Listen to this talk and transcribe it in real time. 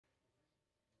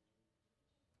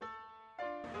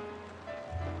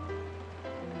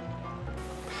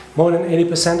More than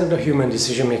 80% of the human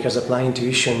decision makers apply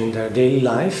intuition in their daily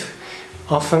life,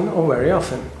 often or very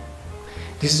often.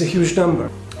 This is a huge number.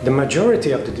 The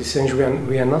majority of the decisions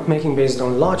we are not making based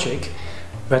on logic,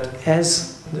 but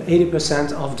as the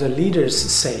 80% of the leaders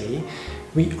say,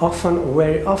 we often or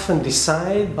very often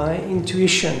decide by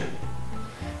intuition.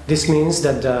 This means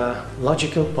that the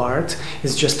logical part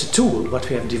is just a tool, what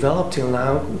we have developed till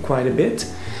now quite a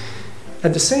bit.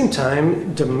 At the same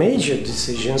time, the major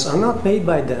decisions are not made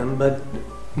by them, but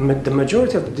the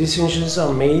majority of the decisions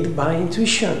are made by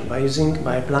intuition, by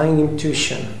applying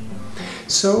intuition.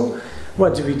 So,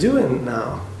 what do we do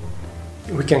now?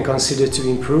 We can consider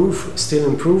to still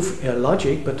improve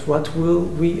logic, but what will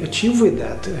we achieve with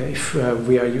that if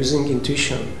we are using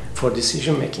intuition for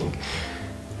decision making?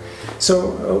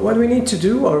 So what we need to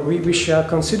do, or we shall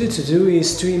consider to do,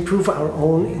 is to improve our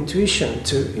own intuition,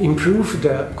 to improve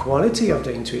the quality of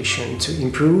the intuition, to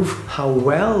improve how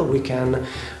well we can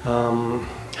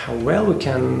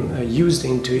use the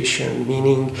intuition,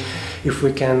 meaning if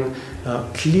we can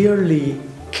clearly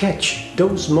catch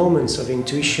those moments of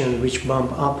intuition which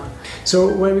bump up. So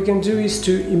what we can do is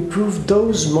to improve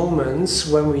those moments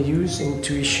when we use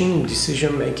intuition in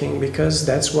decision making, because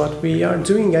that's what we are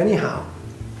doing anyhow.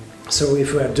 So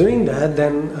if we are doing that,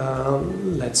 then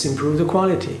let's improve the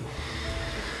quality.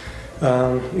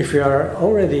 If we are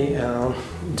already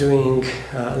doing,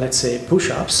 let's say,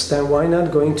 push-ups, then why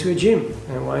not going to a gym?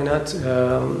 And why not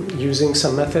using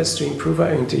some methods to improve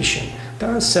our intuition? There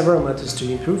are several methods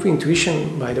to improve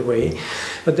intuition, by the way,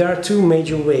 but there are two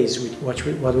major ways what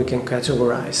we can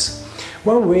categorize.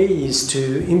 One way is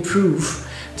to improve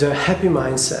the happy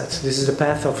mindset. This is the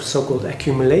path of so-called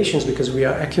accumulations, because we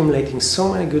are accumulating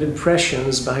so many good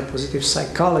impressions by positive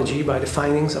psychology, by the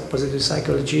findings of positive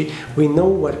psychology. We know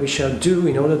what we shall do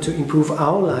in order to improve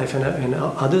our life and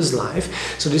others' life.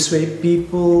 So this way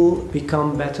people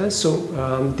become better. So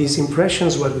these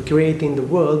impressions, what we create in the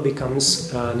world,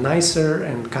 becomes nicer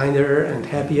and kinder and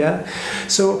happier.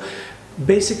 So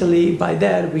basically by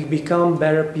that we become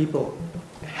better people,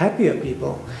 happier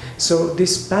people. So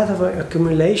this path of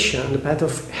accumulation, the path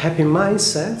of happy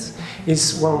mindset,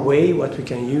 is one way what we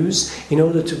can use in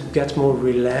order to get more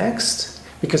relaxed.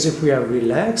 Because if we are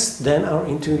relaxed, then our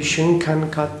intuition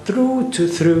can cut through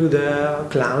the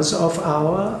clouds of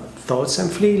our thoughts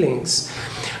and feelings,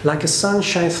 like a sun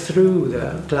shines through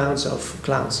the clouds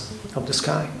of the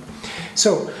sky.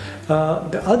 So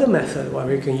the other method what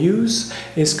we can use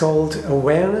is called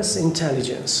awareness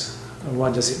intelligence.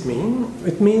 What does it mean?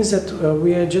 It means that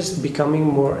we are just becoming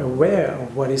more aware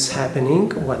of what is happening.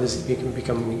 What is it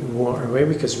becoming more aware?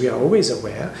 Because we are always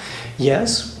aware.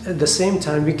 Yes, at the same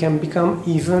time we can become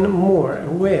even more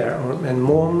aware and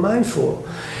more mindful,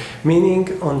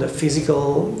 meaning on the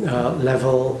physical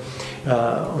level,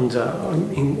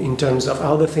 in terms of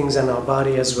other things in our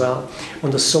body as well,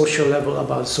 on the social level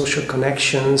about social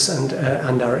connections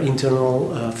and our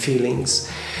internal feelings.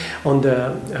 On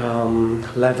the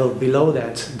level below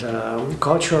that, the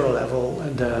cultural level,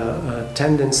 the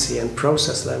tendency and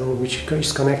process level, which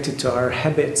is connected to our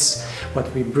habits,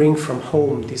 what we bring from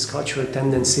home, these cultural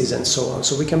tendencies and so on.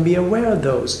 So we can be aware of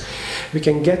those. We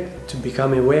can get to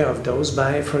become aware of those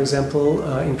by, for example,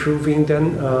 improving the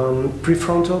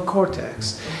prefrontal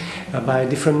cortex by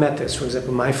different methods, for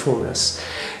example, mindfulness.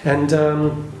 And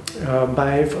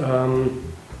by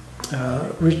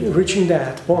reaching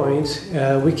that point,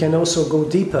 we can also go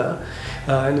deeper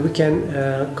and we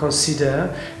can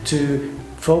consider to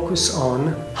focus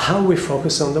on how we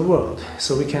focus on the world.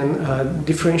 So we can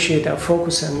differentiate our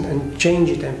focus and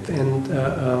change it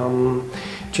and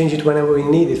change it whenever we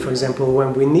need it. For example,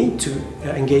 when we need to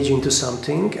engage into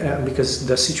something because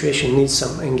the situation needs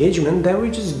some engagement, then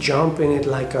we just jump in it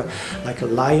like a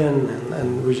lion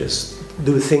and we just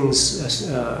do things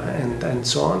and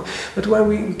so on. But when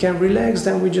we can relax,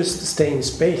 then we just stay in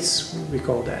space, we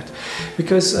call that.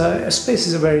 Because space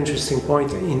is a very interesting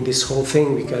point in this whole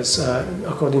thing, because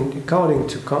according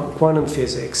to quantum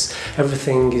physics,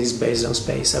 everything is based on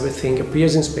space. Everything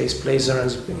appears in space, plays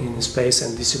around in space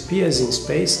and disappears in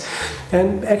space.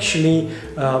 And actually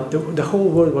the whole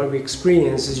world what we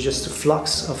experience is just a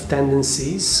flux of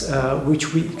tendencies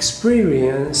which we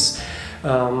experience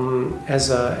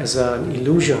as an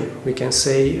illusion, we can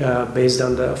say, based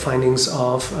on the findings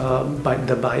of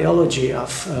the biology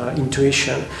of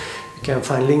intuition. We can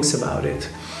find links about it.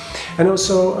 And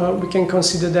also we can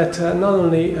consider that not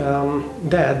only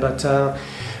that, but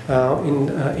in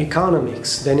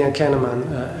economics, Daniel Kahneman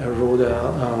wrote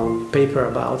a paper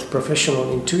about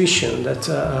professional intuition, that,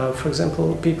 for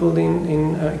example, people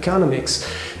in economics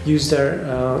use their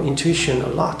intuition a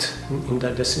lot in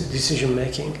their decision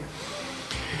making.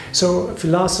 So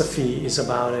philosophy is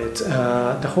about it.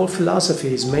 The whole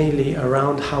philosophy is mainly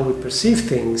around how we perceive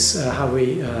things, how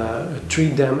we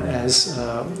treat them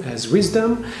as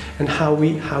wisdom, and how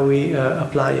we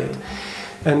apply it.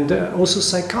 And also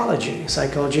psychology.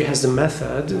 Psychology has the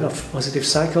method of positive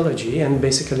psychology, and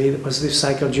basically the positive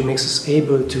psychology makes us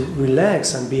able to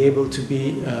relax and be able to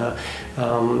be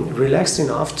relaxed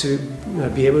enough to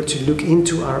be able to look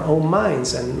into our own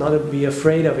minds and not be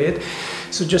afraid of it.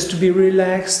 So just to be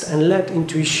relaxed and let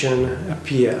intuition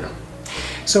appear.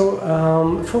 So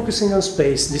focusing on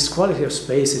space, this quality of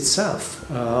space itself,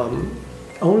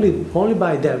 only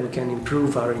by that we can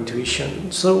improve our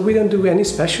intuition. So we don't do any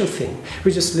special thing.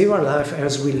 We just live our life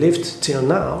as we lived till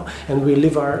now, and we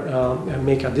live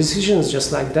make our decisions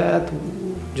just like that,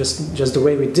 just the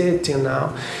way we did till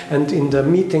now. And in the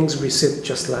meetings we sit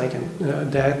just like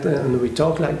that, and we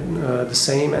talk like the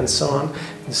same, and so on,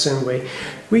 the same way.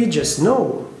 We just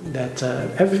know that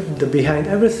behind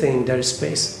everything there is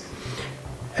space.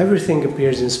 Everything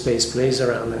appears in space, plays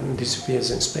around and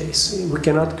disappears in space. We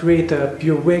cannot create a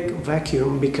pure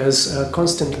vacuum because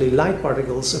constantly light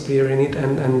particles appear in it,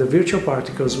 and the virtual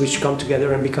particles which come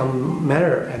together and become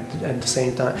matter at the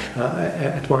same time,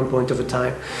 at one point of a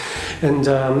time. And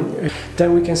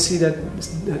then we can see that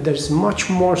there's much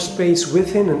more space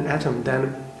within an atom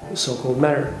than so-called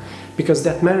matter. Because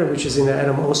that matter which is in the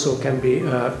atom also can be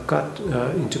cut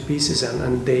into pieces,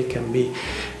 and they can be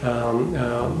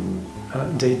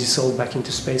they dissolve back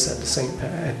into space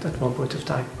at one point of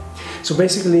time. So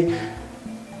basically,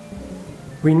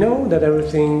 we know that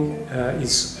everything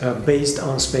is based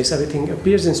on space. Everything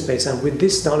appears in space, and with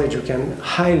this knowledge, we can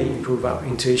highly improve our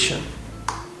intuition.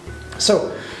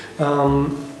 So,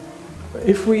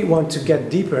 if we want to get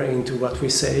deeper into what we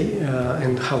say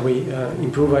and how we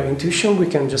improve our intuition, we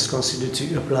can just consider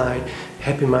to apply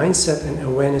happy mindset and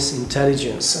awareness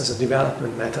intelligence as a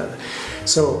development method.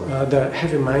 So the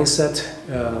happy mindset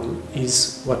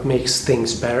is what makes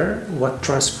things better, what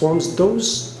transforms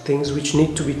those things which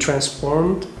need to be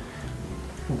transformed,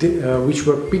 which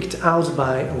were picked out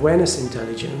by awareness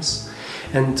intelligence,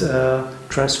 and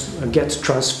get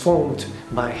transformed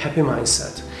by happy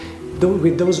mindset.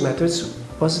 With those methods,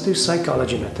 positive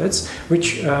psychology methods,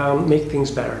 which make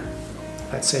things better.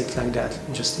 Let's say it like that,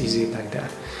 just easy like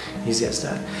that, easy as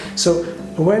that. So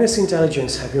awareness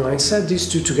intelligence, happy mindset, these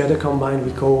two together combined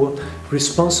we call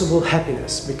responsible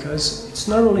happiness, because it's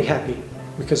not only happy,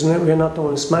 because we're not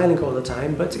only smiling all the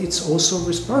time, but it's also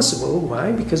responsible.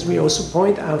 Why? Because we also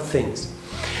point out things.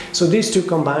 So these two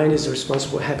combined is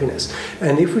responsible happiness.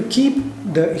 And if we keep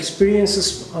the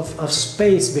experiences of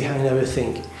space behind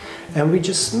everything, and we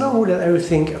just know that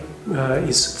everything there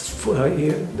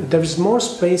is more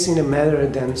space in the matter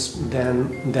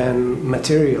than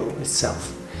material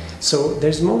itself. So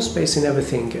there's more space in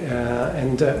everything,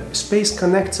 and space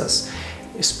connects us.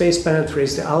 Space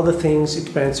penetrates the other things,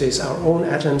 it penetrates our own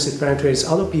atoms, it penetrates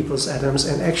other people's atoms,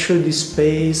 and actually this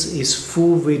space is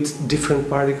full with different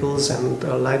particles and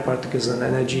light particles and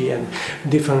energy and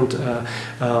different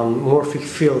morphic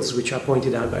fields which are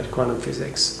pointed out by quantum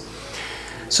physics.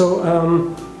 So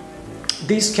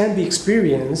these can be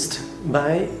experienced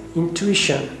by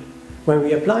intuition. When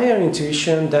we apply our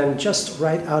intuition, then just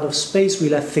right out of space we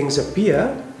let things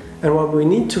appear, and what we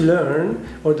need to learn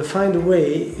or to find a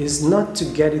way is not to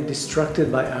get it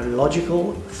distracted by our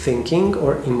logical thinking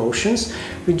or emotions.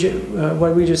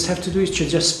 What we just have to do is to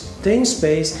just stay in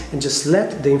space and just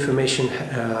let the information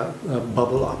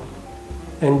bubble up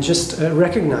and just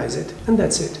recognize it, and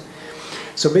that's it.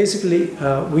 So basically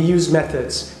we use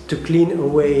methods to clean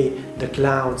away the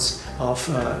clouds of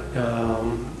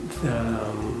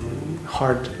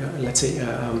hard, let's say,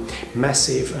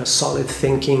 massive, solid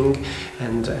thinking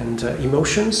and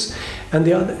emotions. And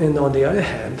on the other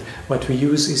hand, what we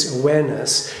use is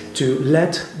awareness to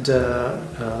let the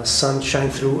sun shine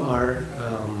through our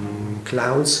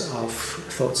clouds of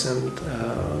thoughts and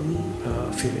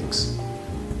feelings.